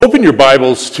Open your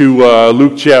Bibles to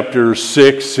Luke chapter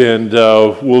 6, and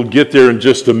we'll get there in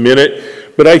just a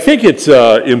minute. But I think it's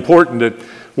important that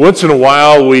once in a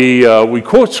while we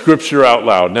quote Scripture out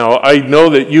loud. Now, I know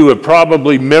that you have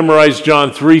probably memorized John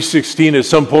 3:16 at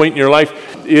some point in your life.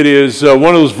 It is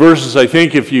one of those verses, I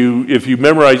think, if you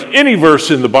memorize any verse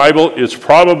in the Bible, it's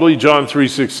probably John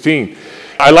 3:16.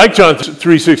 I like John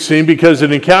 3:16 because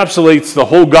it encapsulates the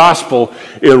whole gospel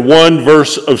in one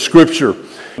verse of Scripture.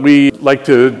 We like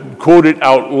to quote it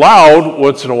out loud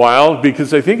once in a while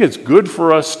because I think it's good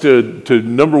for us to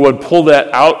number one, pull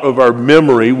that out of our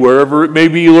memory wherever it may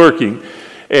be lurking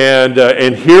and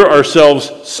hear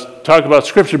ourselves talk about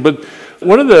Scripture. But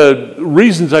one of the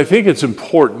reasons I think it's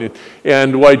important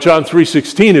and why John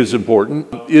 3:16 is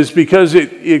important is because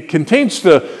it contains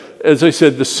as I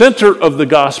said, the center of the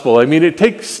gospel. I mean, it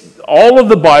takes all of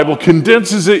the Bible,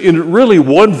 condenses it in really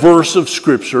one verse of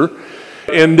Scripture.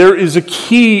 And there is a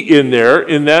key in there,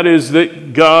 and that is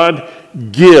that God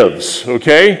gives,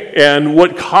 okay? And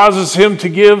what causes him to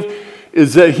give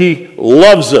is that he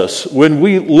loves us. When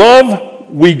we love,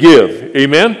 we give.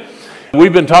 Amen?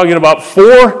 We've been talking about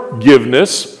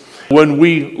forgiveness. When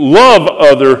we love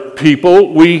other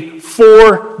people, we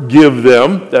forgive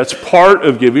them. That's part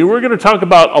of giving. We're going to talk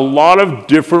about a lot of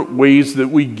different ways that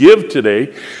we give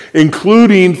today,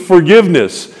 including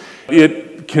forgiveness. It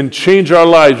can change our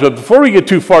lives. But before we get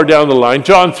too far down the line,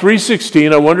 John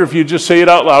 3:16, I wonder if you just say it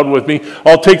out loud with me.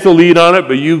 I'll take the lead on it,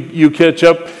 but you catch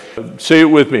up. Say it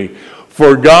with me.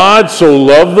 For God so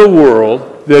loved the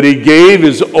world that he gave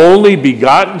his only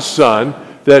begotten Son,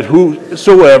 that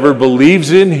whosoever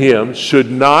believes in him should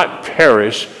not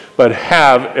perish, but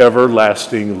have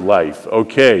everlasting life.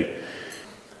 Okay.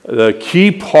 The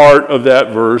key part of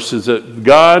that verse is that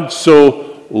God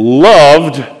so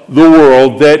loved the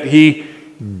world that he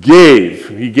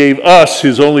gave us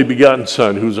his only begotten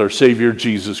Son, who's our Savior,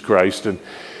 Jesus Christ. And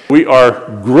we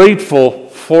are grateful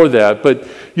for that. But,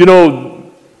 you know,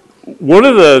 one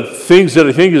of the things that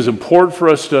I think is important for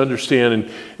us to understand in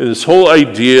this whole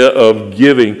idea of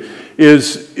giving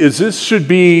is this should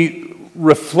be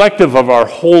reflective of our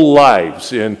whole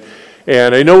lives. And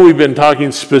I know we've been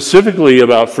talking specifically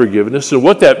about forgiveness and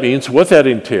what that means, what that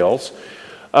entails.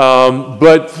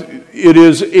 But it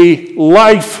is a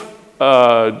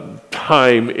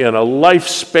time and a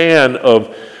lifespan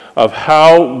of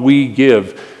how we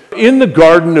give. In the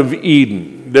Garden of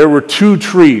Eden, there were two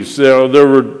trees. There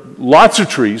were lots of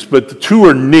trees, but the two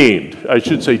are named. I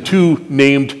should say two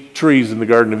named trees in the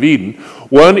Garden of Eden.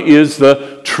 One is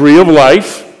the tree of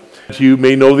life. You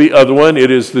may know the other one. It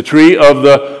is the tree of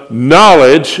the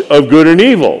knowledge of good and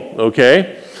evil,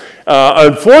 okay?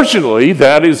 Unfortunately,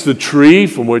 that is the tree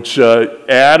from which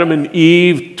Adam and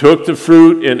Eve took the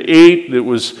fruit and ate. It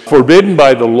was forbidden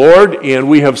by the Lord, and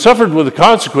we have suffered with the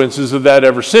consequences of that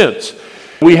ever since.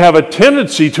 We have a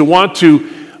tendency to want to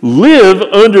live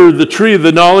under the tree of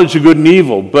the knowledge of good and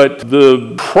evil, but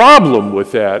the problem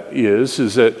with that is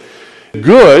that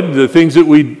good, the things that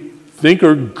we think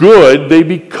are good, they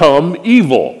become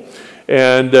evil.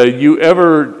 And you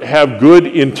ever have good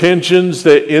intentions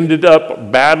that ended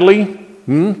up badly?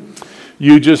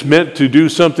 You just meant to do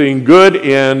something good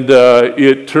and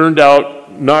it turned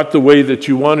out not the way that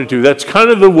you wanted to. That's kind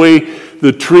of the way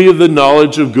the tree of the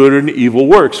knowledge of good and evil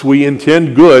works. We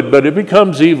intend good, but it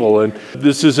becomes evil. And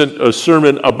this isn't a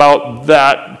sermon about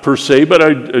that per se, but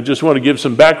I just want to give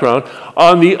some background.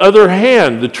 On the other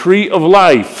hand, the tree of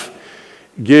life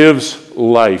gives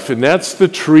life. And that's the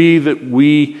tree that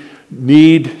we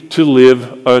need to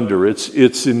live under.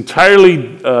 It's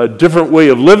entirely a different way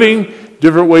of living,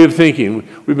 different way of thinking.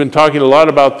 We've been talking a lot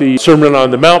about the Sermon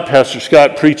on the Mount. Pastor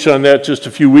Scott preached on that just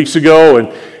a few weeks ago, and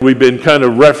we've been kind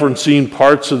of referencing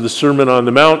parts of the Sermon on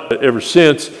the Mount ever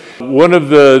since. One of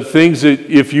the things that,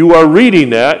 if you are reading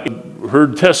that,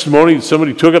 heard testimony,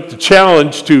 somebody took up the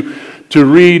challenge to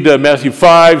read Matthew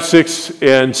 5, 6,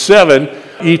 and 7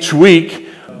 each week,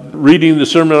 reading the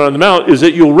Sermon on the Mount, is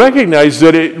that you'll recognize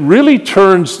that it really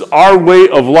turns our way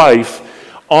of life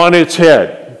on its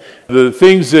head. The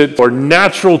things that are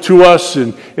natural to us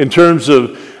in terms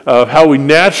of how we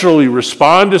naturally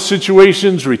respond to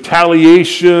situations,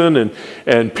 retaliation and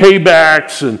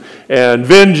paybacks and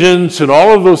vengeance and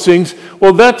all of those things,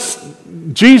 well,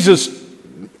 Jesus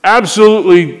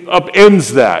absolutely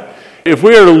upends that. If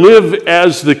we are to live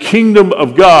as the kingdom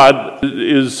of God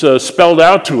is spelled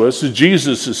out to us, as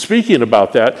Jesus is speaking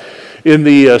about that in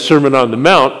the Sermon on the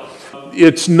Mount,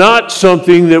 it's not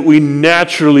something that we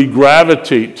naturally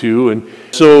gravitate to. And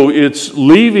so it's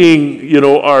leaving,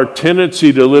 our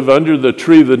tendency to live under the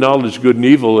tree of the knowledge of good and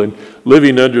evil and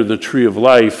living under the tree of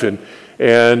life.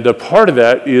 And a part of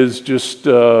that is just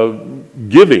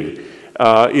giving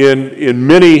in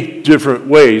many different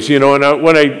ways. And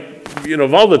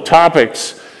of all the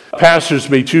topics pastors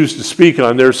may choose to speak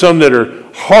on, there are some that are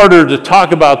harder to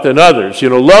talk about than others.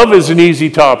 Love is an easy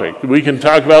topic. We can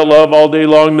talk about love all day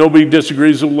long. Nobody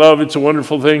disagrees with love. It's a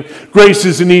wonderful thing. Grace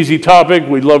is an easy topic.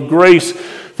 We love grace.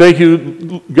 Thank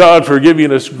you, God, for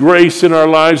giving us grace in our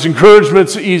lives.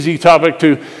 Encouragement's an easy topic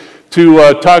to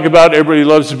talk about. Everybody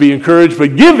loves to be encouraged.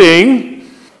 But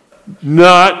giving,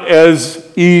 not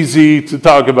as easy to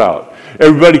talk about.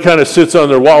 Everybody kind of sits on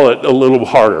their wallet a little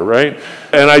harder, right?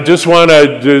 And I just want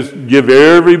to just give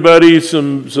everybody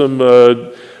some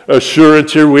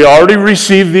assurance here. We already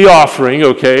received the offering,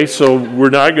 okay? So we're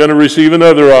not going to receive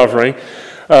another offering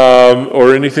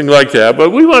or anything like that.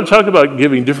 But we want to talk about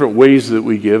giving, different ways that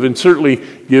we give. And certainly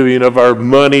giving of our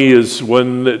money is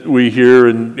one that we hear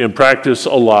and practice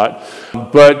a lot.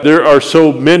 But there are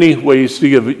so many ways to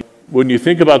give. When you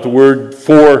think about the word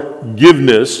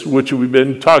forgiveness, which we've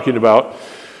been talking about,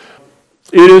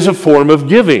 it is a form of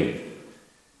giving.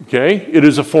 Okay? It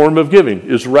is a form of giving.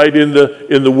 It's right in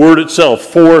the word itself,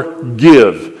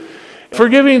 forgive.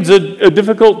 Forgiving is a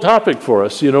difficult topic for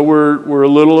us. We're a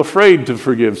little afraid to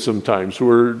forgive sometimes.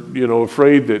 We're,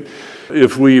 afraid that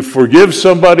if we forgive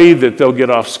somebody that they'll get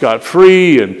off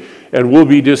scot-free and we'll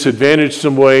be disadvantaged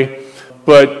some way.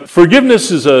 But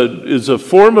forgiveness is a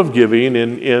form of giving,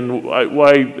 and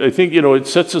why I think it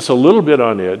sets us a little bit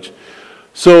on edge.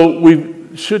 So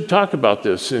we should talk about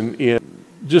this and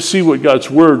just see what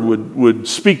God's Word would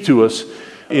speak to us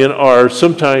in our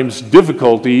sometimes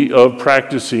difficulty of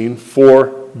practicing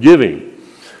forgiving.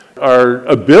 Our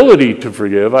ability to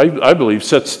forgive, I believe,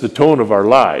 sets the tone of our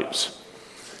lives.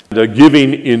 The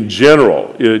giving in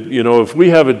general, if we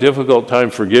have a difficult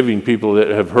time forgiving people that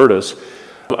have hurt us,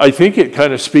 I think it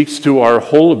kind of speaks to our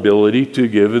whole ability to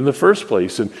give in the first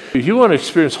place. And if you want to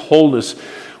experience wholeness,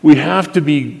 we have to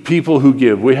be people who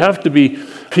give. We have to be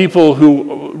people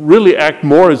who really act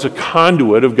more as a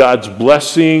conduit of God's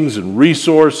blessings and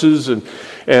resources and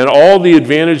all the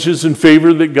advantages and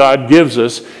favor that God gives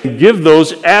us. And give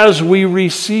those as we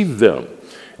receive them.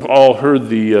 We've all heard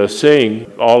the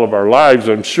saying all of our lives,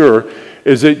 I'm sure,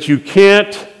 is that you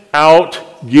can't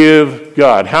outgive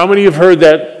God. How many have heard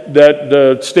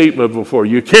that statement before?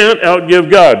 You can't outgive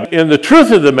God. And the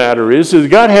truth of the matter is that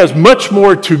God has much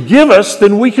more to give us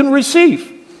than we can receive.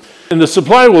 And the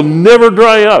supply will never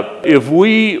dry up. If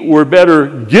we were better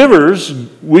givers,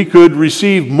 we could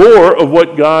receive more of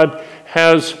what God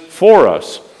has for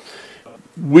us.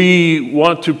 We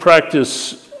want to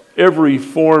practice every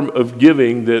form of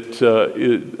giving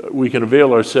that we can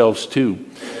avail ourselves to.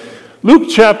 Luke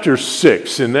chapter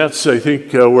 6, and that's, I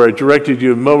think, where I directed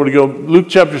you a moment ago. Luke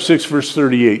chapter 6, verse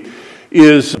 38,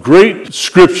 is great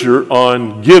scripture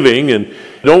on giving. And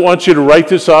I don't want you to write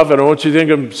this off. I don't want you to think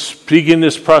I'm speaking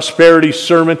this prosperity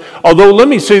sermon. Although, let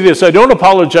me say this. I don't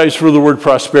apologize for the word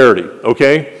prosperity,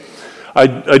 okay?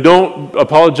 I don't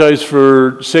apologize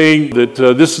for saying that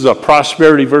this is a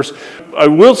prosperity verse. I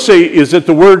will say is that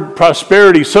the word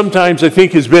prosperity sometimes, I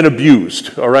think, has been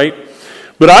abused, all right?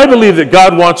 But I believe that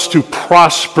God wants to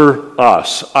prosper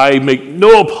us. I make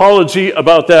no apology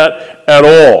about that at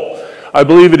all. I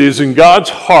believe it is in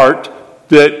God's heart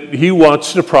that He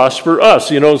wants to prosper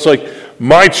us. It's like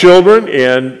my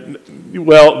children,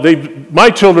 my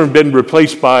children have been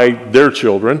replaced by their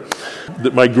children,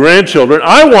 my grandchildren.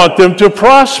 I want them to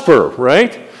prosper,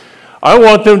 right? I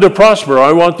want them to prosper.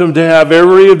 I want them to have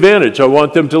every advantage. I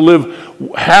want them to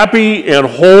live happy and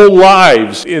whole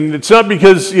lives. And it's not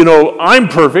because, I'm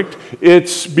perfect.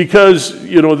 It's because,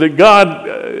 that God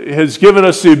has given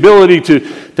us the ability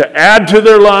to add to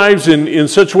their lives in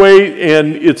such a way,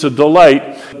 and it's a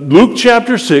delight. Luke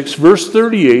chapter 6, verse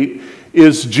 38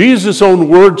 is Jesus' own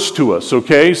words to us,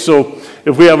 okay? So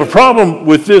if we have a problem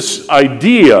with this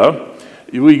idea,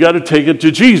 we got to take it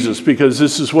to Jesus, because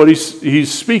this is what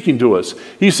he's speaking to us.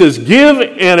 He says, "Give,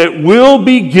 and it will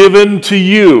be given to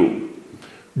you.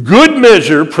 Good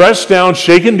measure, pressed down,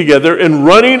 shaken together, and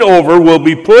running over will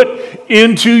be put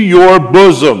into your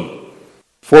bosom.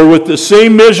 For with the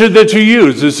same measure that you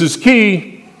use," this is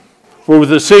key, "for with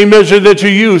the same measure that you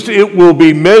used, it will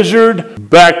be measured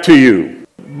back to you."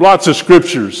 Lots of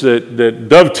scriptures that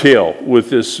dovetail with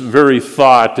this very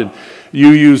thought. And you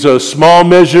use a small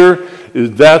measure,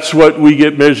 that's what we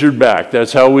get measured back.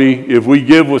 That's how if we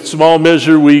give with small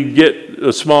measure, we get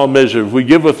a small measure. If we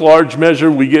give with large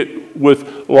measure, we get with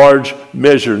large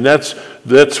measure. And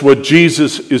that's what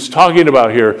Jesus is talking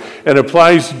about here, and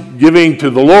applies giving to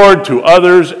the Lord, to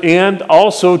others, and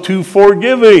also to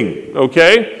forgiving,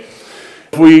 okay?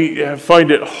 If we find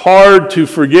it hard to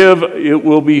forgive, it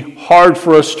will be hard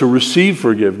for us to receive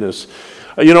forgiveness.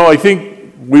 I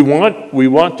think we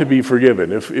want to be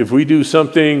forgiven. If we do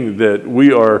something that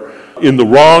we are in the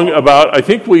wrong about, I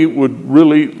think we would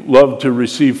really love to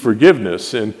receive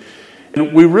forgiveness. And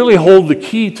we really hold the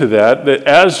key to that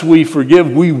as we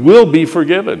forgive, we will be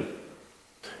forgiven.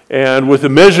 And with the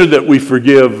measure that we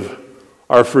forgive,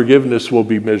 our forgiveness will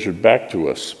be measured back to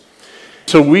us.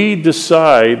 So we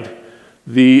decide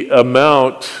the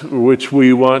amount which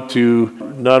we want to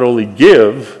not only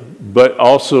give, but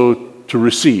also to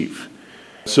receive.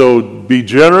 So be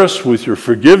generous with your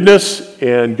forgiveness,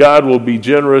 and God will be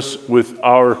generous with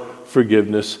our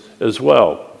forgiveness as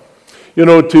well.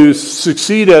 To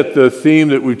succeed at the theme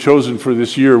that we've chosen for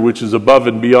this year, which is above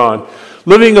and beyond,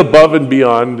 living above and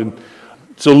beyond, and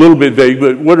it's a little bit vague,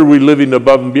 but what are we living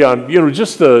above and beyond?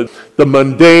 Just the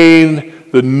mundane,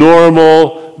 the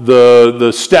normal,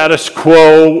 the status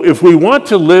quo. If we want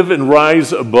to live and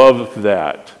rise above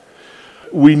that,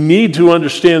 we need to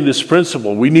understand this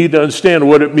principle. We need to understand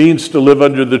what it means to live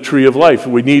under the tree of life.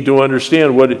 We need to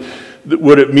understand what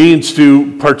it means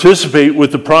to participate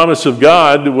with the promise of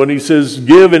God when he says,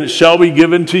 give and it shall be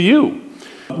given to you.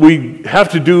 We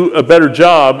have to do a better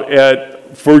job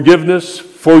at forgiveness,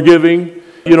 forgiving.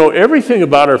 Everything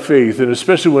about our faith, and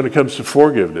especially when it comes to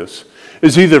forgiveness,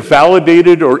 is either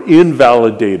validated or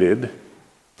invalidated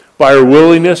by our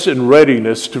willingness and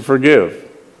readiness to forgive.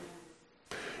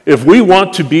 If we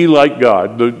want to be like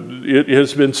God, it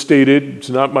has been stated, it's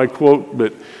not my quote,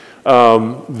 but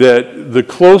that the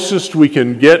closest we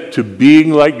can get to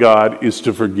being like God is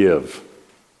to forgive.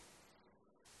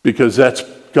 Because that's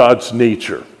God's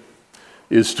nature,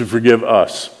 is to forgive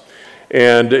us.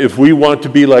 And if we want to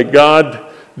be like God,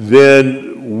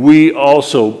 then we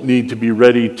also need to be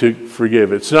ready to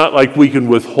forgive. It's not like we can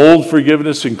withhold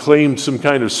forgiveness and claim some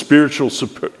kind of spiritual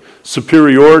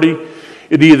superiority.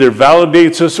 It either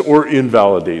validates us or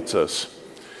invalidates us.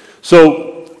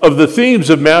 So, of the themes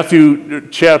of Matthew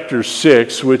chapter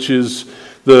 6, which is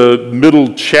the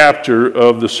middle chapter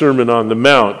of the Sermon on the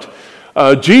Mount,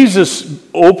 Jesus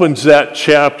opens that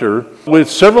chapter with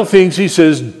several things. He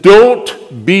says,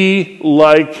 don't be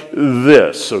like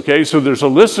this, okay? So there's a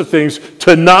list of things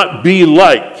to not be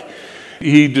like.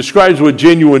 He describes what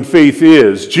genuine faith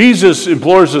is. Jesus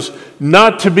implores us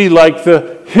not to be like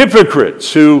the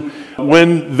hypocrites who,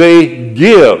 when they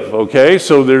give, okay?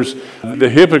 So there's the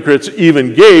hypocrites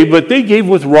even gave, but they gave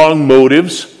with wrong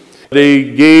motives. They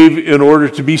gave in order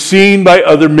to be seen by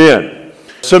other men.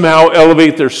 Somehow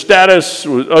elevate their status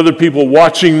with other people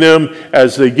watching them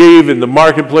as they gave in the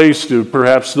marketplace to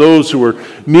perhaps those who were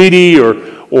needy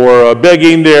or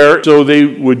begging there. So they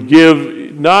would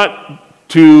give not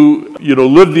to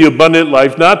live the abundant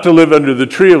life, not to live under the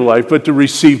tree of life, but to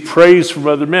receive praise from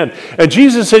other men. And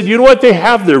Jesus said, you know what? They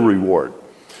have their reward.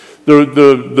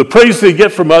 The praise they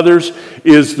get from others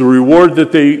is the reward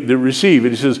that they receive.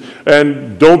 And he says,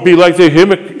 and don't be like the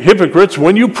hypocrites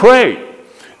when you pray.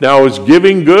 Now, is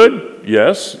giving good?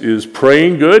 Yes. Is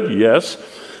praying good? Yes.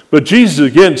 But Jesus,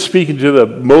 again, speaking to the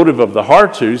motive of the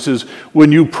heart here, he says,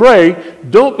 when you pray,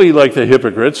 don't be like the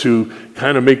hypocrites who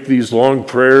kind of make these long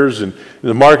prayers in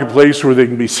the marketplace where they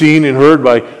can be seen and heard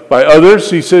by others.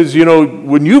 He says,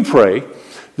 when you pray,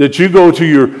 that you go to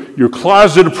your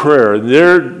closet of prayer, and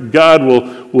there God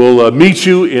will meet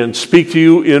you and speak to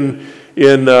you in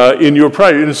your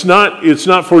prayer. And it's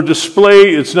not for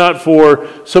display. It's not for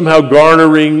somehow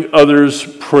garnering others'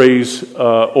 praise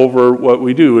over what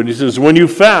we do. And he says, when you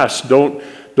fast,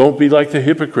 don't be like the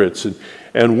hypocrites.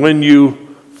 And when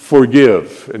you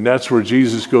forgive, and that's where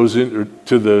Jesus goes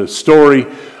into the story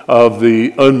of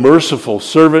the unmerciful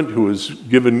servant who was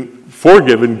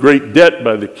forgiven great debt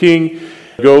by the king,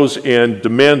 goes and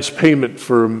demands payment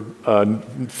from a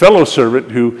fellow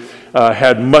servant who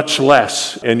had much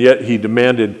less, and yet he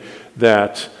demanded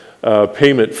that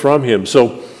payment from him.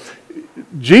 So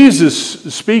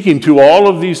Jesus, speaking to all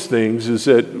of these things, is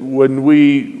that when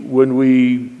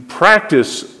we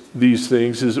practice these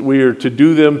things, is that we are to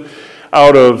do them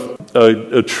out of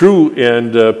a true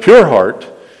and pure heart,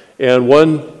 and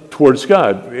one towards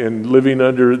God, and living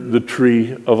under the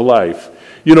tree of life.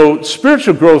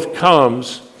 Spiritual growth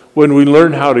comes when we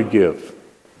learn how to give.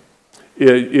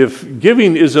 If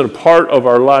giving isn't a part of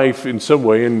our life in some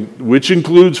way, and which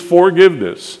includes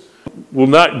forgiveness, will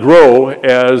not grow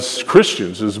as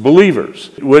Christians, as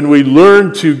believers. When we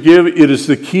learn to give, it is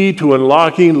the key to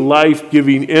unlocking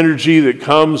life-giving energy that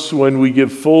comes when we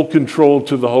give full control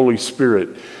to the Holy Spirit.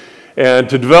 And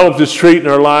to develop this trait in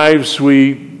our lives,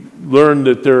 we learn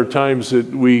that there are times that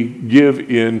we give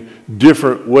in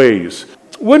different ways.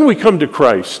 When we come to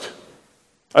Christ,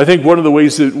 I think one of the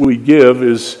ways that we give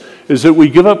is that we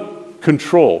give up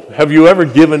control. Have you ever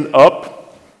given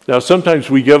up? Now, sometimes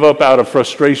we give up out of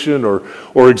frustration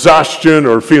or exhaustion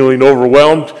or feeling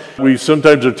overwhelmed. We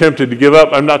sometimes are tempted to give up.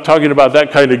 I'm not talking about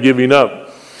that kind of giving up.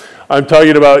 I'm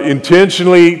talking about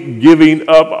intentionally giving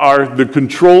up the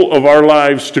control of our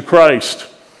lives to Christ.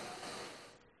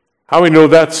 How many know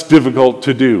that's difficult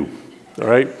to do? All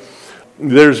right?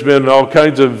 There's been all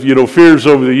kinds of, fears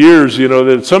over the years,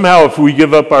 that somehow if we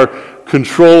give up our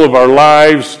control of our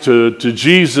lives to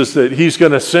Jesus, that he's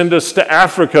going to send us to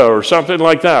Africa or something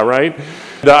like that, right?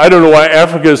 Now, I don't know why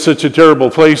Africa is such a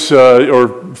terrible place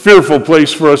or fearful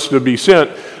place for us to be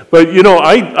sent. But,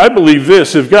 I believe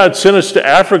this. If God sent us to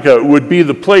Africa, it would be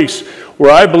the place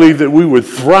where I believe that we would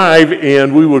thrive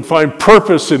and we would find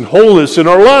purpose and wholeness in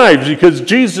our lives, because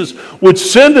Jesus would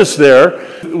send us there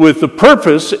with the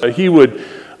purpose he would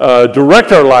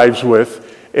direct our lives with,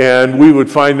 and we would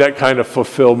find that kind of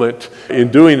fulfillment in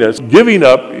doing this. Giving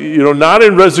up, not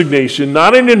in resignation,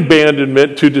 not in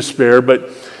abandonment to despair, but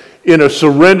in a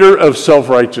surrender of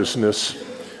self-righteousness.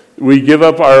 We give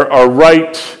up our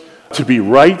right to be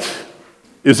right.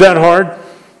 Is that hard?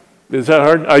 Is that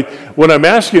hard? When I'm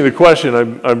asking the question,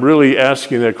 I'm really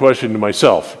asking that question to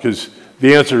myself, because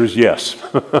the answer is yes.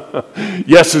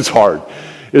 Yes, it's hard.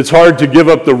 It's hard to give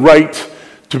up the right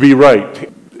to be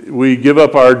right. We give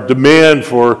up our demand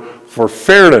for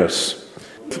fairness.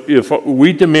 If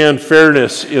we demand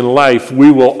fairness in life,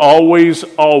 we will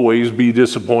always be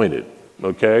disappointed,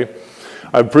 okay?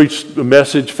 I preached a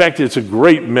message. In fact, it's a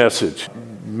great message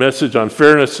on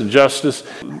fairness and justice.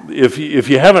 If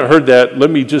you haven't heard that, let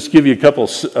me just give you a couple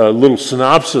little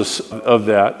synopsis of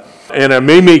that. And I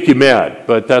may make you mad,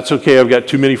 but that's okay. I've got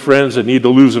too many friends. I need to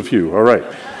lose a few. All right.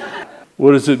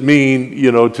 What does it mean,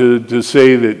 to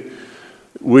say that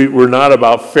we're not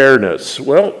about fairness?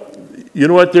 Well, you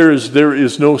know what? There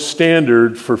is no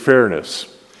standard for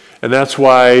fairness. And that's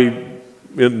why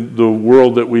in the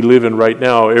world that we live in right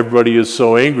now, everybody is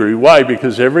so angry. Why?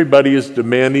 Because everybody is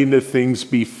demanding that things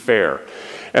be fair.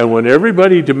 And when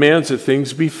everybody demands that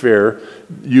things be fair,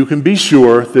 you can be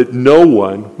sure that no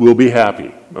one will be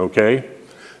happy, okay?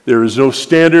 There is no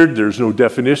standard, there's no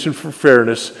definition for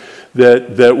fairness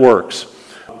that works.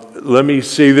 Let me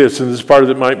say this, and this part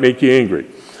that might make you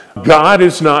angry. God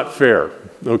is not fair,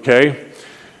 okay?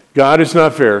 God is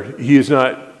not fair. He has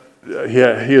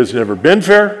never been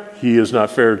fair. He is not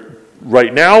fair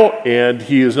right now, and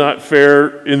he is not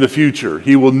fair in the future.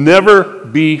 He will never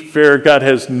be fair. God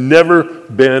has never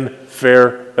been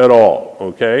fair at all,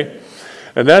 okay?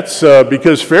 And that's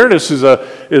because fairness is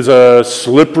a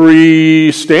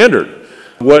slippery standard.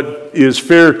 What is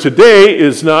fair today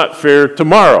is not fair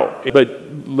tomorrow.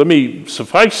 But let me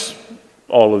suffice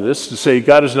all of this to say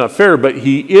God is not fair, but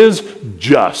he is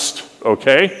just,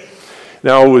 okay?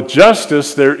 Now, with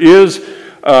justice, there is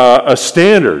a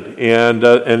standard, and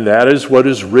that is what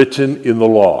is written in the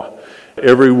law.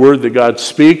 Every word that God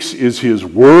speaks is his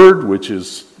word, which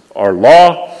is our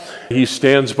law. He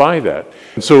stands by that.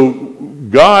 And so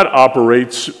God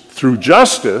operates through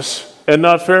justice and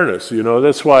not fairness.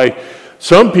 That's why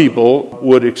some people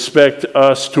would expect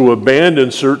us to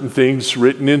abandon certain things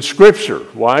written in Scripture.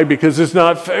 Why? Because it's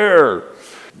not fair.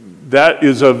 That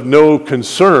is of no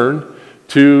concern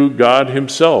to God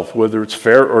himself, whether it's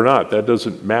fair or not. That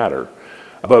doesn't matter.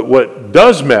 But what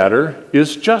does matter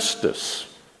is justice.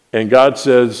 And God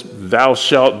says, thou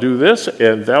shalt do this,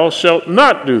 and thou shalt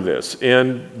not do this.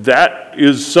 And that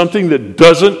is something that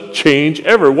doesn't change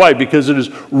ever. Why? Because it is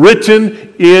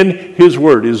written in his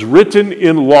word, is written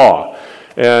in law.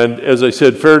 And as I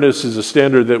said, fairness is a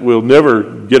standard that we'll never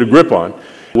get a grip on.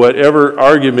 Whatever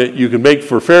argument you can make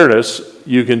for fairness,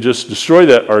 you can just destroy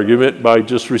that argument by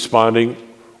just responding,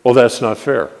 well, that's not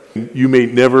fair. You may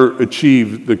never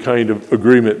achieve the kind of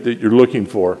agreement that you're looking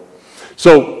for.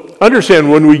 So understand,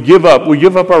 when we give up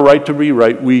our right to be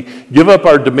right. We give up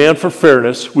our demand for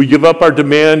fairness. We give up our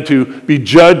demand to be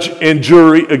judge and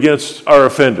jury against our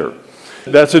offender.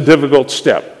 That's a difficult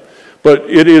step. But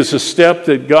it is a step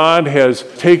that God has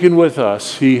taken with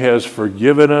us. He has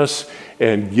forgiven us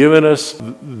and given us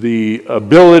the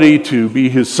ability to be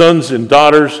his sons and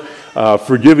daughters,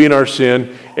 forgiving our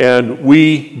sin, and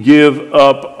we give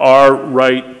up our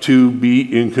right to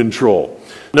be in control.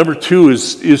 Number 2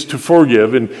 is to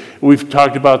forgive, and we've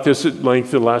talked about this at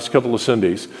length the last couple of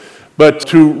Sundays. But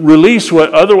to release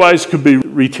what otherwise could be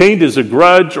retained as a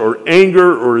grudge or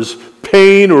anger or as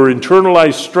pain or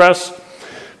internalized stress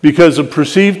because of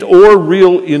perceived or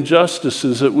real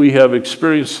injustices that we have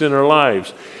experienced in our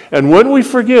lives. And when we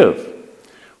forgive,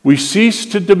 We cease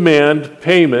to demand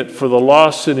payment for the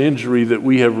loss and injury that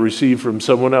we have received from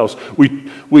someone else.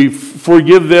 We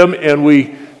forgive them and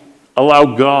we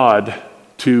allow God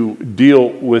to deal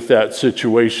with that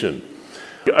situation.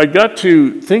 I got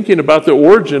to thinking about the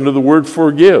origin of the word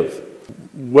forgive.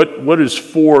 What is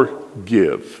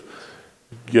forgive?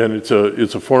 Again, it's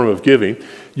a form of giving.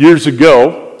 Years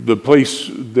ago, the place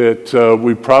that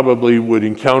we probably would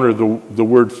encounter the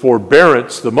word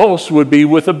forbearance the most would be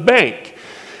with a bank.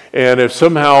 And if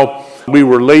somehow we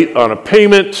were late on a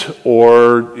payment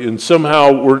or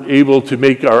somehow weren't able to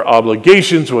make our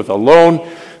obligations with a loan,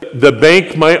 the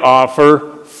bank might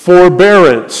offer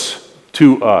forbearance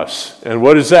to us. And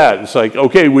what is that? It's like,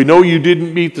 okay, we know you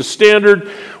didn't meet the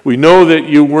standard. We know that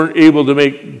you weren't able to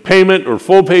make payment or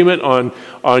full payment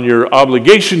on your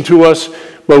obligation to us,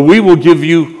 but we will give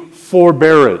you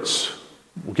forbearance.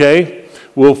 Okay?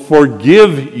 We'll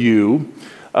forgive you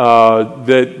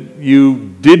that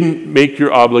you didn't make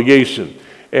your obligation.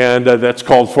 And that's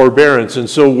called forbearance. And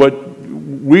so what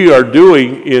we are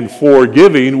doing in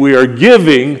forgiving, we are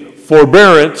giving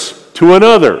forbearance to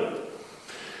another.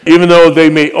 Even though they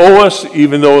may owe us,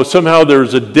 even though somehow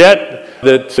there's a debt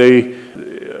that they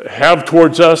have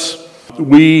towards us,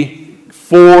 we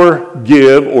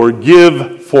forgive or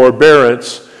give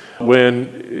forbearance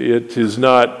when it is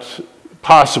not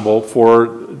possible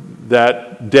for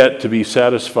that debt to be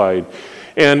satisfied.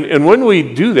 And when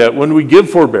we do that, when we give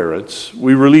forbearance,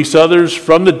 we release others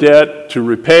from the debt to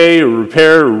repay or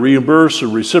repair or reimburse or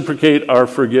reciprocate our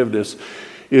forgiveness.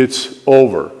 It's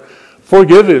over.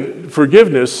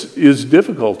 Forgiveness is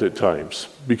difficult at times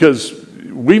because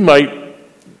we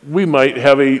might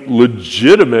have a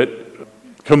legitimate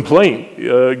complaint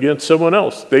against someone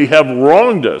else. They have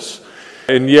wronged us.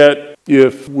 And yet,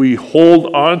 if we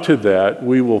hold on to that,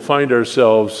 we will find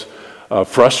ourselves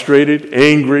frustrated,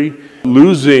 angry,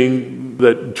 losing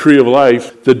that tree of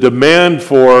life. The demand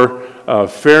for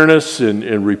fairness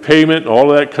and repayment,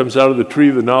 all of that comes out of the tree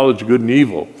of the knowledge of good and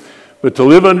evil. But to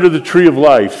live under the tree of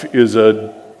life is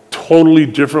a totally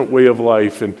different way of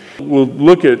life. And we'll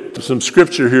look at some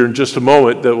scripture here in just a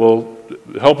moment that will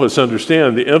help us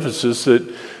understand the emphasis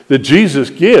that Jesus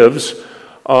gives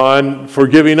on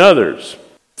forgiving others.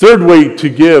 Third way to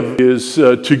give is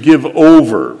to give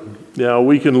over. Now,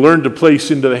 we can learn to place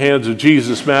into the hands of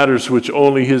Jesus matters which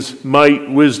only his might,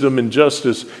 wisdom, and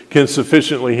justice can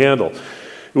sufficiently handle.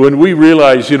 When we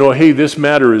realize, hey, this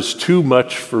matter is too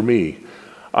much for me.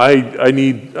 I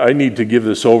need to give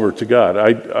this over to God.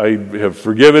 I have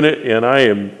forgiven it, and I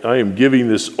am giving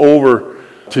this over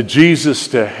to Jesus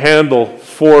to handle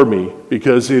for me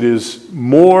because it is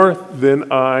more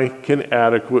than I can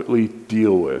adequately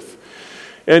deal with.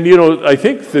 And, I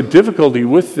think the difficulty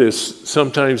with this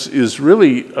sometimes is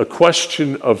really a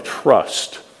question of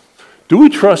trust. Do we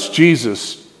trust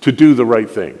Jesus to do the right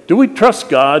thing? Do we trust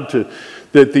God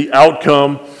that the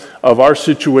outcome of our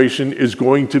situation is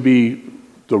going to be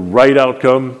the right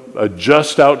outcome, a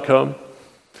just outcome?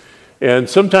 And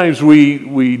sometimes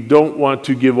we don't want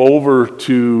to give over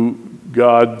to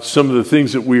God some of the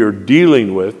things that we are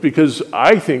dealing with because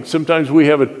I think sometimes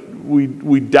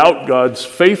we doubt God's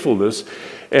faithfulness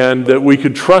and that we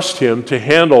could trust him to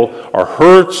handle our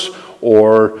hurts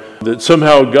or that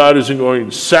somehow God isn't going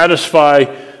to satisfy,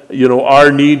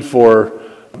 our need for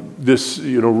this,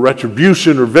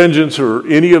 retribution or vengeance or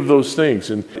any of those things.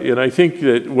 And I think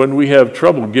that when we have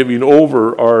trouble giving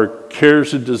over our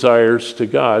cares and desires to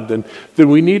God, then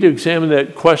we need to examine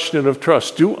that question of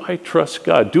trust. Do I trust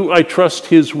God? Do I trust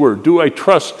his word? Do I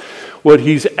trust what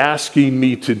he's asking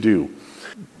me to do?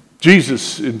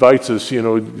 Jesus invites us,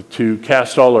 to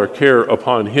cast all our care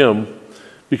upon him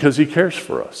because he cares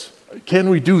for us. Can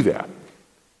we do that?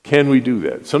 Can we do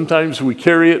that? Sometimes we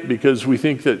carry it because we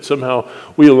think that somehow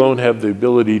we alone have the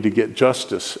ability to get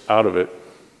justice out of it.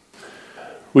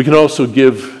 We can also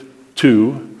give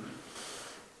to,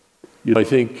 I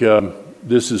think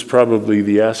this is probably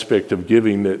the aspect of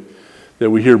giving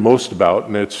that we hear most about,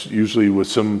 and that's usually with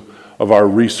some of our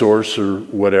resource or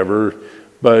whatever.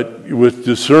 But with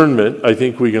discernment, I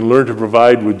think we can learn to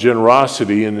provide with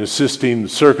generosity in assisting the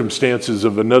circumstances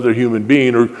of another human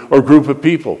being or group of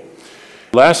people.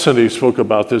 Last Sunday I spoke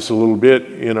about this a little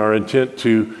bit in our intent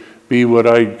to be what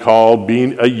I call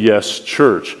being a yes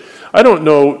church. I don't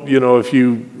know, if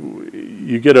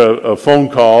you get a phone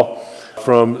call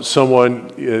from someone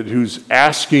who's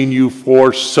asking you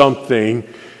for something,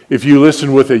 if you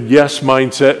listen with a yes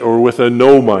mindset or with a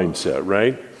no mindset,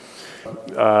 right?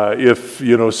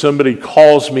 If somebody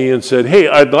calls me and said, "Hey,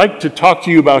 I'd like to talk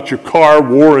to you about your car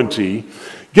warranty,"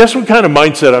 guess what kind of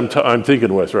mindset I'm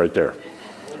thinking with right there,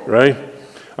 right?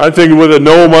 I'm thinking with a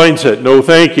no mindset, no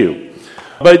thank you.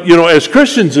 But, as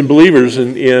Christians and believers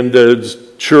in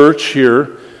the church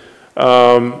here,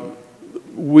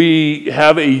 we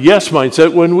have a yes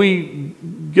mindset when we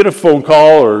get a phone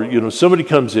call or, somebody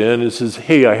comes in and says,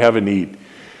 hey, I have a need.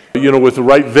 With the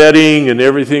right vetting and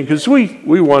everything, because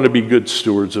we want to be good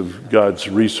stewards of God's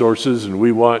resources, and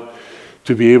we want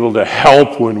to be able to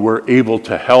help when we're able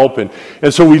to help. And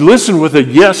so we listen with a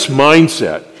yes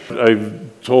mindset.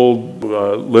 I've told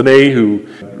Lene, who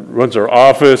runs our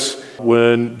office,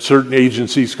 when certain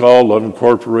agencies call, Love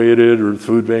Incorporated or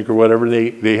Food Bank or whatever,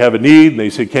 they have a need and they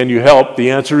say, can you help?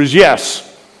 The answer is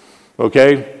yes.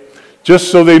 Okay?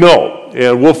 Just so they know.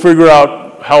 And we'll figure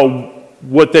out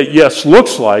what that yes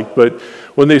looks like. But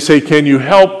when they say, can you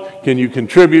help? Can you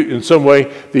contribute in some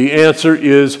way? The answer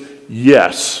is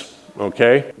yes.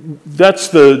 Okay? That's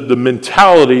the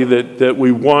mentality that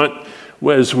we want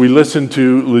as we listen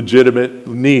to legitimate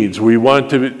needs. We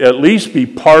want to at least be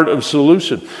part of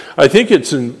solution. I think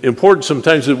it's important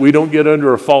sometimes that we don't get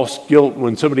under a false guilt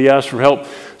when somebody asks for help.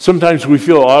 Sometimes we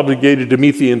feel obligated to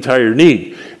meet the entire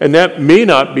need, and that may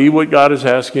not be what God is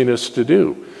asking us to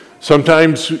do.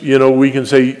 Sometimes, we can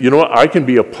say, I can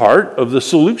be a part of the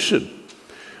solution.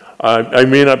 I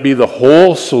may not be the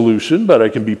whole solution, but I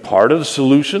can be part of the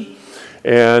solution.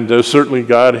 And certainly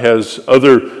God has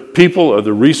other people,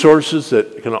 other resources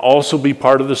that can also be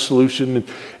part of the solution,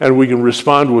 and we can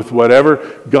respond with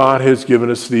whatever God has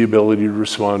given us the ability to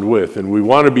respond with. And we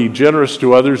want to be generous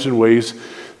to others in ways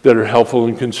that are helpful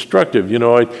and constructive.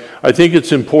 I think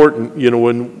it's important,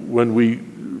 when we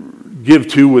give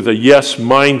to with a yes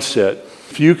mindset,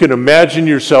 if you can imagine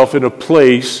yourself in a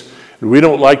place, and we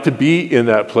don't like to be in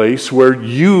that place, where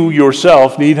you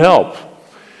yourself need help.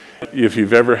 If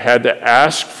you've ever had to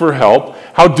ask for help,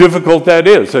 how difficult that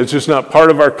is. That's just not part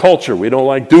of our culture. We don't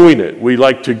like doing it. We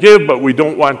like to give, but we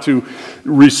don't want to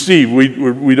receive.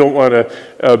 We don't want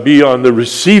to be on the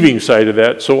receiving side of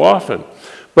that so often.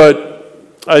 But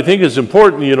I think it's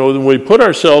important, when we put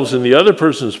ourselves in the other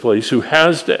person's place who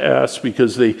has to ask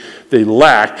because they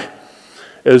lack,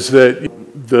 is that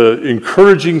the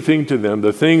encouraging thing to them,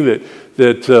 the thing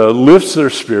that lifts their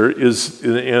spirit is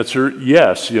the answer,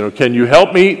 yes. Can you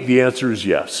help me? The answer is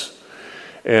yes.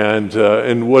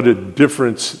 And what a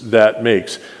difference that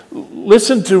makes.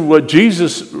 Listen to what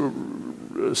Jesus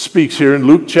speaks here in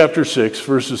Luke chapter 6,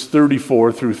 verses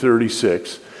 34 through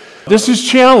 36. This is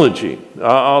challenging.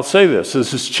 I'll say this.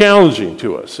 This is challenging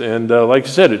to us. And like I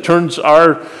said, it turns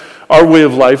our way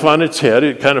of life on its head.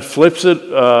 It kind of flips it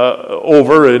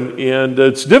over, and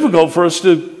it's difficult for us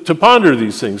to ponder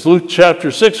these things. Luke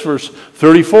chapter 6, verse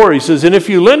 34, he says, and if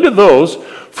you lend to those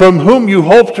from whom you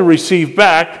hope to receive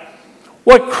back,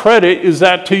 what credit is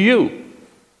that to you?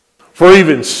 For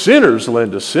even sinners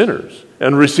lend to sinners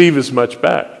and receive as much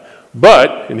back.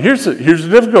 But, and here's the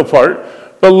difficult part,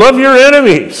 but love your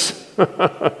enemies.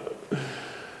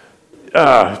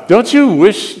 Don't you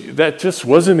wish that just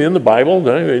wasn't in the Bible?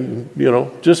 I mean,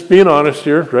 just being honest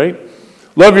here, right?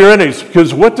 Love your enemies,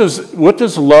 because what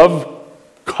does love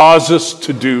cause us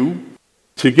to do?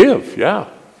 To give, yeah.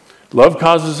 Love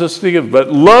causes us to give.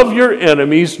 But love your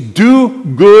enemies, do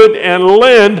good, and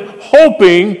lend,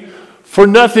 hoping for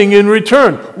nothing in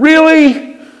return.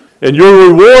 Really? And your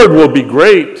reward will be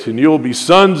great, and you will be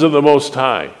sons of the Most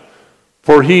High.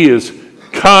 For he is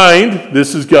kind,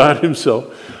 this is God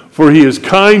himself, for he is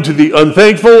kind to the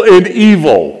unthankful and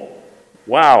evil.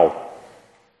 Wow.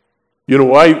 You know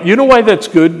why that's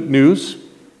good news?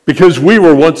 Because we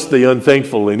were once the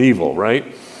unthankful and evil,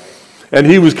 right? And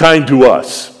he was kind to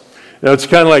us. Now it's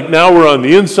kind of like now we're on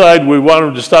the inside, we want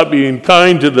him to stop being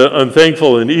kind to the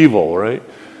unthankful and evil, right?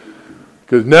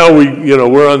 Because now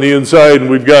we're on the inside and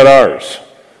we've got ours.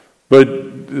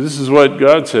 But this is what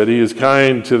God said. He is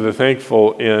kind to the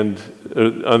thankful and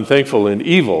unthankful and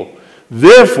evil.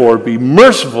 Therefore, be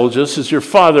merciful just as your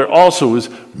Father also is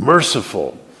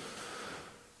merciful.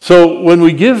 So when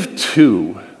we give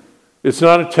to, it's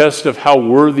not a test of how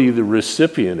worthy the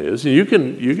recipient is. And you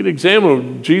can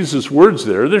examine Jesus' words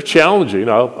there. They're challenging.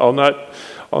 I'll not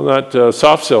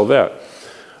soft sell that.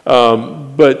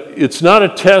 But it's not a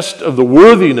test of the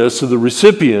worthiness of the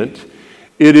recipient.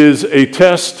 It is a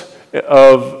test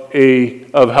of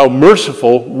how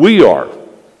merciful we are.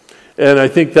 And I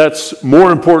think that's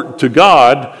more important to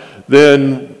God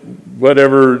than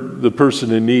whatever the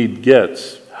person in need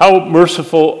gets. How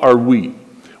merciful are we?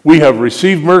 We have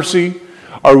received mercy.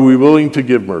 Are we willing to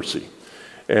give mercy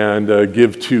and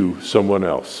give to someone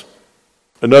else?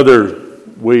 Another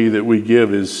way that we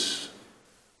give is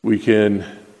we can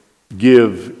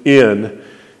give in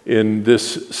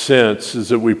this sense is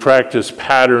that we practice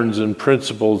patterns and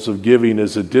principles of giving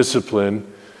as a discipline.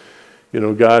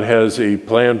 God has a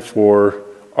plan for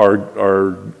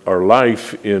our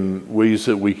life in ways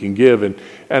that we can give.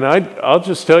 And I'll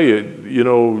just tell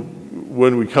you,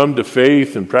 when we come to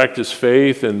faith and practice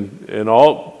faith and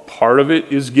all, part of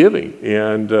it is giving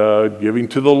and giving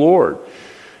to the Lord.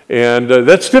 And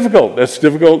that's difficult.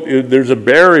 There's a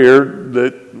barrier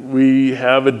that we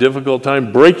have a difficult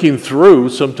time breaking through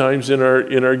sometimes in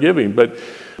our giving. But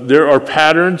there are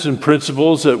patterns and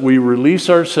principles that we release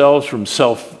ourselves from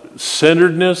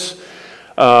self-centeredness,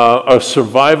 a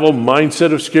survival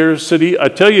mindset of scarcity. I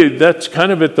tell you, that's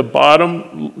kind of at the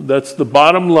bottom. That's the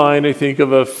bottom line, I think,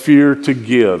 of a fear to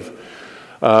give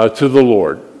to the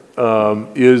Lord.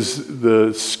 Is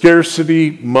the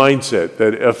scarcity mindset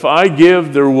that if I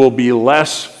give, there will be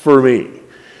less for me.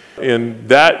 And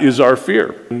that is our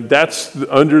fear. And that's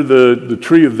under the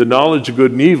tree of the knowledge of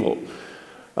good and evil.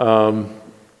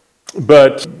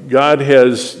 But God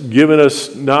has given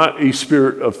us not a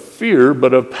spirit of fear,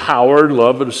 but of power and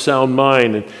love and a sound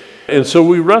mind. And so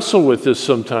we wrestle with this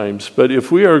sometimes. But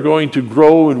if we are going to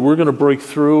grow and we're going to break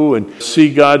through and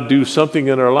see God do something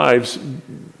in our lives,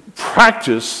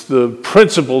 practice the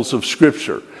principles of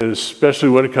Scripture, and especially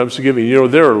when it comes to giving.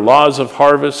 There are laws of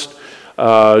harvest.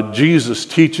 Jesus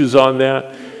teaches on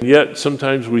that. Yet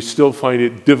sometimes we still find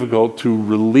it difficult to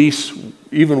release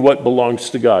even what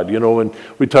belongs to God. When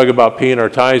we talk about paying our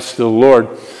tithes to the Lord,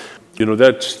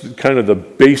 that's kind of the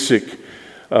basic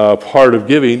part of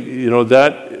giving.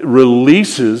 That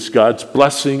releases God's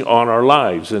blessing on our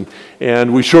lives.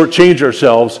 And we shortchange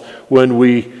ourselves when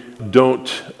we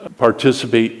don't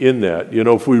participate in that.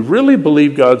 If we really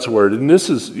believe God's word, and this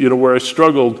is where I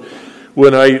struggled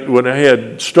when I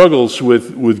had struggles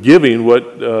with giving,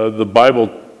 what the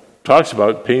Bible talks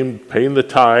about, paying the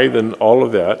tithe and all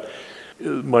of that.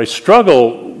 My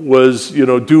struggle was,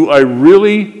 do I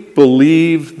really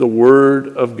believe the word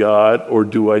of God or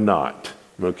do I not?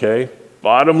 Okay?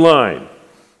 Bottom line,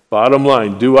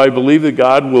 do I believe that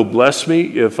God will bless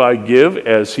me if I give,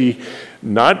 as he,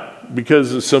 not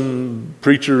because of some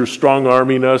preacher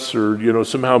strong-arming us or,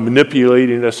 somehow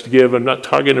manipulating us to give. I'm not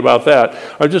talking about that.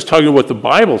 I'm just talking about what the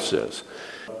Bible says.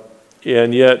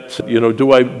 And yet,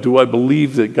 do I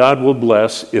believe that God will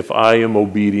bless if I am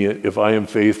obedient, if I am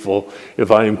faithful,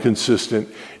 if I am consistent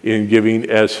in giving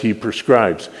as he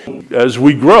prescribes? As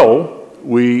we grow,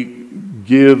 we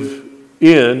give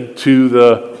in to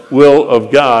the will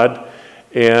of God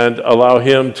and allow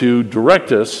him to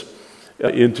direct us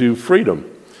into freedom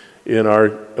in our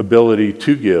ability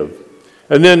to give.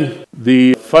 And then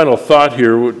the final thought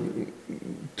here, what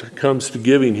comes to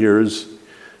giving here, is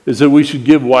that we should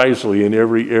give wisely in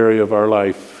every area of our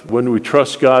life. When we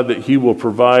trust God that he will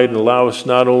provide and allow us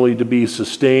not only to be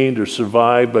sustained or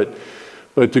survive,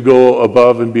 but to go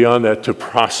above and beyond that, to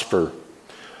prosper.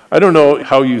 I don't know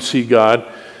how you see God.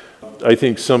 I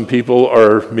think some people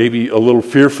are maybe a little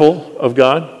fearful of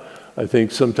God. I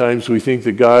think sometimes we think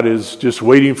that God is just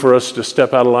waiting for us to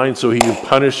step out of line so he can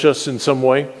punish us in some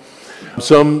way.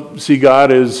 Some see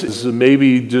God as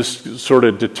maybe just sort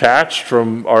of detached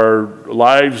from our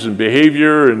lives and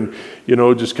behavior and,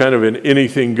 just kind of an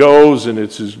anything goes, and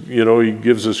it's, he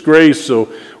gives us grace,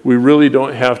 so we really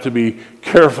don't have to be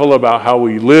careful about how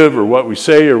we live or what we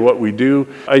say or what we do.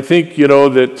 I think,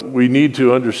 that we need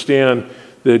to understand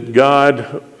that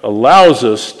God allows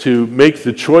us to make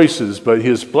the choices, but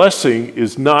his blessing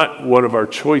is not one of our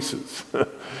choices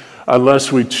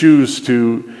unless we choose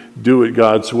to do it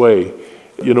God's way.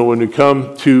 When we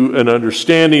come to an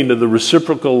understanding of the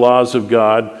reciprocal laws of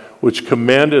God, which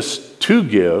command us to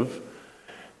give,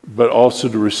 but also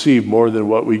to receive more than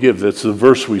what we give. That's the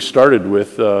verse we started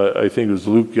with, I think it was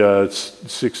Luke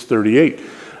 6:38.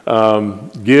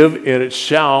 Give and it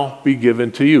shall be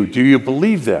given to you. Do you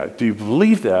believe that? Do you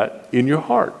believe that in your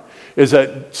heart? Is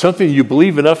that something you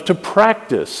believe enough to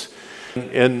practice?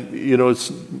 And it's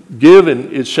give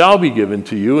and it shall be given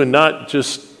to you, and not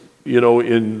just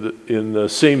in the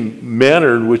same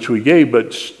manner in which we gave,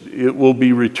 but it will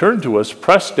be returned to us,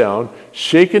 pressed down,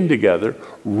 shaken together,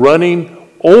 running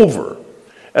over.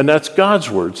 And that's God's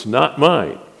words, not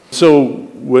mine. So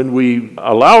when we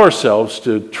allow ourselves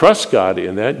to trust God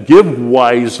in that, give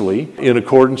wisely in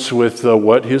accordance with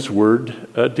what his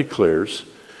word declares,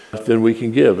 then we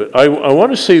can give. I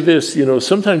want to say this,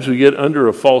 sometimes we get under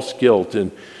a false guilt,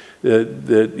 and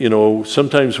that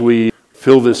sometimes we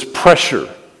feel this pressure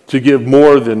to give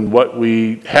more than what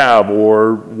we have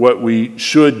or what we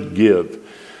should give.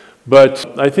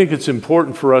 But I think it's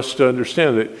important for us to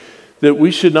understand that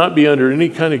we should not be under any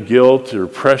kind of guilt or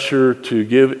pressure to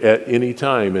give at any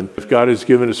time. And if God has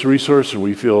given us a resource and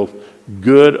we feel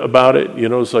good about it,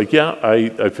 it's like, yeah,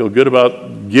 I feel good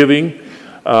about giving,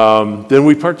 then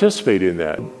we participate in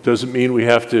that. Doesn't mean we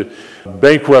have to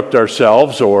bankrupt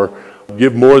ourselves or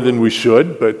give more than we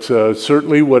should, but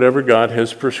certainly whatever God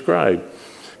has prescribed.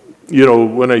 You know,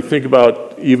 when I think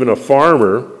about even a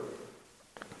farmer,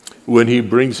 when he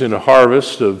brings in a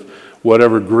harvest of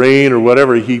whatever grain or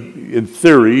whatever, he, in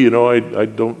theory, you know, I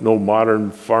don't know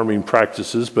modern farming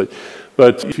practices, but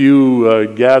if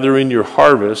you gather in your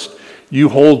harvest, you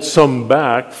hold some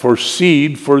back for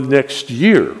seed for next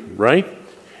year, right?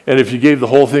 And if you gave the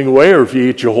whole thing away, or if you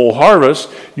ate your whole harvest,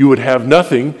 you would have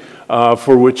nothing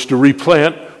for which to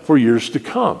replant for years to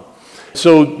come.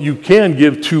 So you can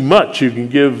give too much. You can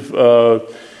give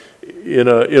in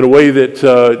a way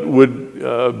that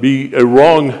would be a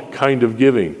wrong kind of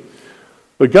giving.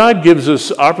 But God gives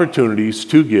us opportunities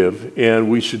to give, and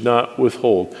we should not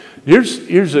withhold.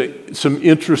 Here's some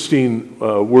interesting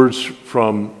words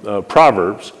from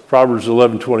Proverbs. Proverbs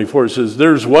 11:24 says,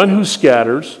 "There's one who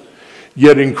scatters,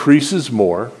 yet increases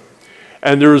more,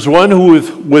 and there is one who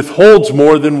withholds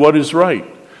more than what is right,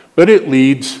 but it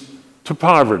leads to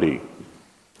poverty."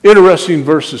 Interesting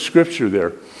verse of scripture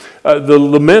there. The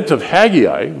lament of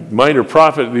Haggai, minor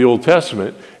prophet in the Old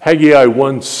Testament, Haggai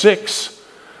 1:6,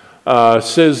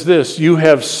 says this: "You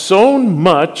have sown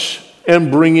much and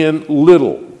bring in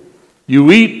little.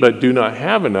 You eat but do not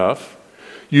have enough.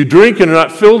 You drink and are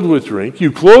not filled with drink.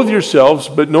 You clothe yourselves,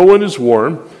 but no one is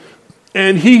warm.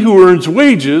 And he who earns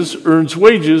wages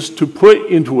to put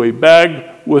into a bag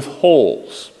with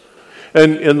holes."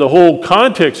 And the whole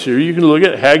context here, you can look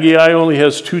at Haggai only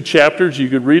has 2 chapters. You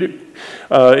could read it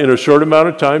in a short amount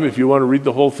of time if you want to read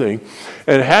the whole thing.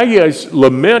 And Haggai's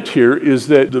lament here is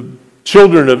that the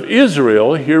children of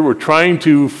Israel here were trying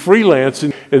to freelance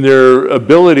in their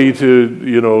ability to,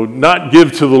 you know, not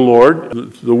give to the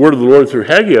Lord. The word of the Lord through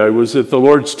Haggai was that the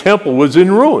Lord's temple was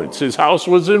in ruins. His house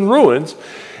was in ruins.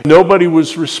 Nobody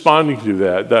was responding to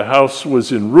that. The house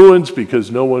was in ruins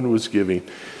because no one was giving.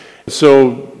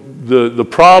 So the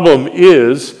problem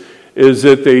is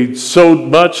that they sowed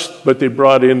much, but they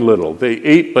brought in little. They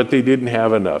ate, but they didn't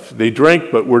have enough. They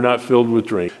drank, but were not filled with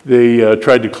drink. They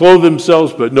tried to clothe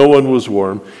themselves, but no one was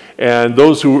warm. And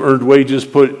those who earned wages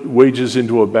put wages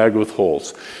into a bag with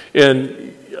holes.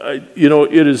 And, you know,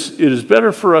 it is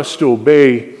better for us to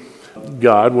obey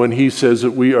God when he says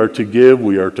that we are to give,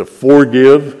 we are to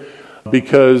forgive,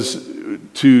 because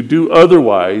to do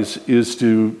otherwise is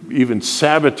to even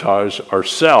sabotage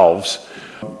ourselves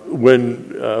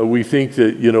when we think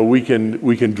that, you know, we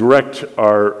can direct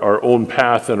our own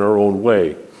path and our own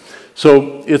way.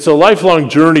 So it's a lifelong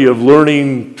journey of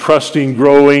learning, trusting,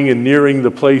 growing, and nearing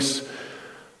the place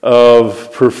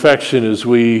of perfection as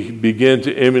we begin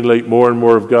to emulate more and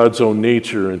more of God's own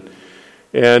nature.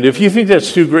 And if you think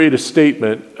that's too great a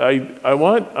statement, I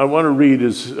want to read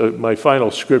as my final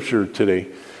scripture today,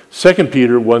 2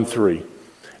 Peter 1:3.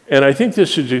 And I think this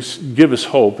should just give us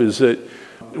hope, is that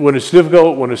when it's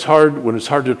difficult, when it's hard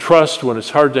to trust, when it's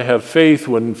hard to have faith,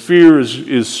 when fear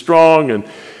is strong and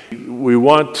we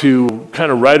want to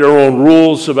kind of write our own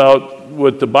rules about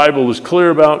what the Bible is clear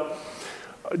about,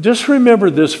 just remember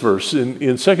this verse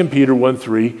in 2 Peter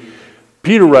 1:3.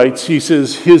 Peter writes, he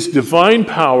says, "His divine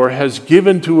power has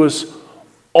given to us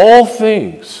all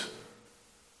things."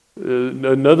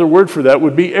 Another word for that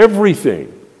would be everything.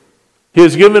 He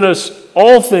has given us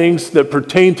all things that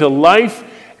pertain to life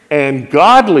and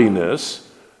godliness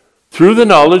through the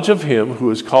knowledge of him who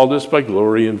has called us by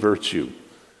glory and virtue.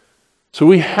 So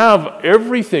we have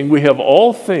everything. We have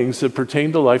all things that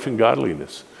pertain to life and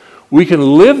godliness. We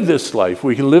can live this life.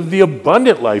 We can live the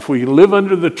abundant life. We can live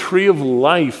under the tree of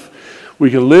life. We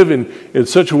can live in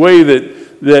such a way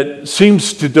that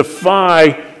seems to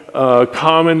defy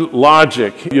common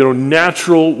logic, you know,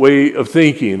 natural way of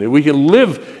thinking. And we can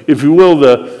live, if you will,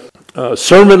 the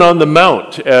Sermon on the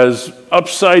Mount, as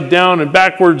upside down and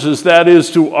backwards as that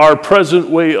is to our present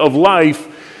way of life.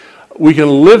 We can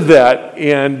live that,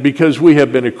 and because we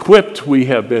have been equipped, we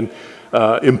have been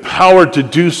empowered to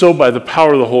do so by the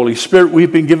power of the Holy Spirit,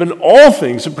 we've been given all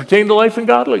things that pertain to life and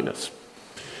godliness.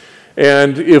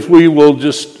 And if we will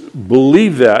just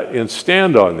believe that and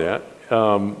stand on that,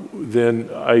 then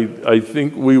I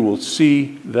think we will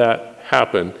see that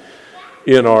happen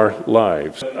in our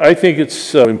lives. I think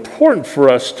it's important for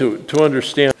us to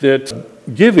understand that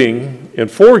giving and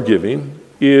forgiving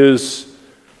is,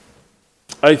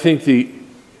 I think, the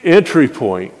entry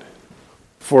point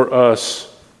for us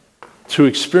to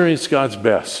experience God's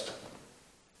best.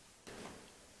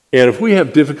 And if we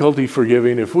have difficulty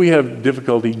forgiving, if we have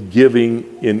difficulty giving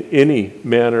in any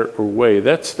manner or way,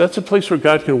 that's a place where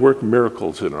God can work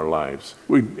miracles in our lives.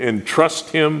 And trust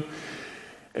him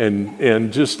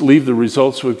and just leave the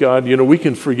results with God. You know, we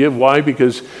can forgive. Why?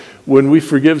 Because when we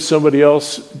forgive somebody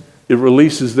else, it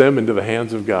releases them into the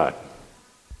hands of God.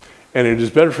 And it is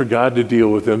better for God to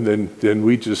deal with them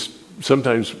than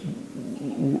sometimes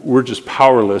we're just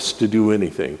powerless to do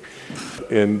anything.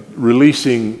 And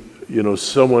releasing,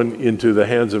 someone into the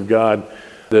hands of God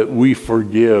that we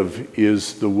forgive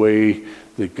is the way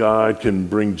that God can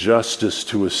bring justice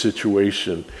to a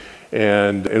situation.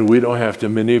 And we don't have to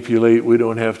manipulate, we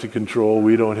don't have to control,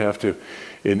 we don't have to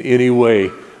in any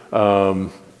way,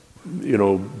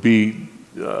 be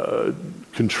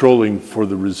controlling for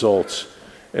the results,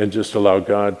 and just allow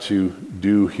God to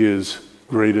do his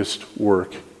greatest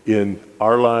work in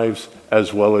our lives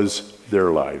as well as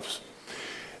their lives.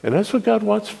 And that's what God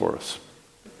wants for us.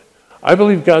 I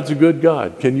believe God's a good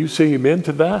God. Can you say amen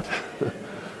to that?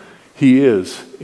 He is.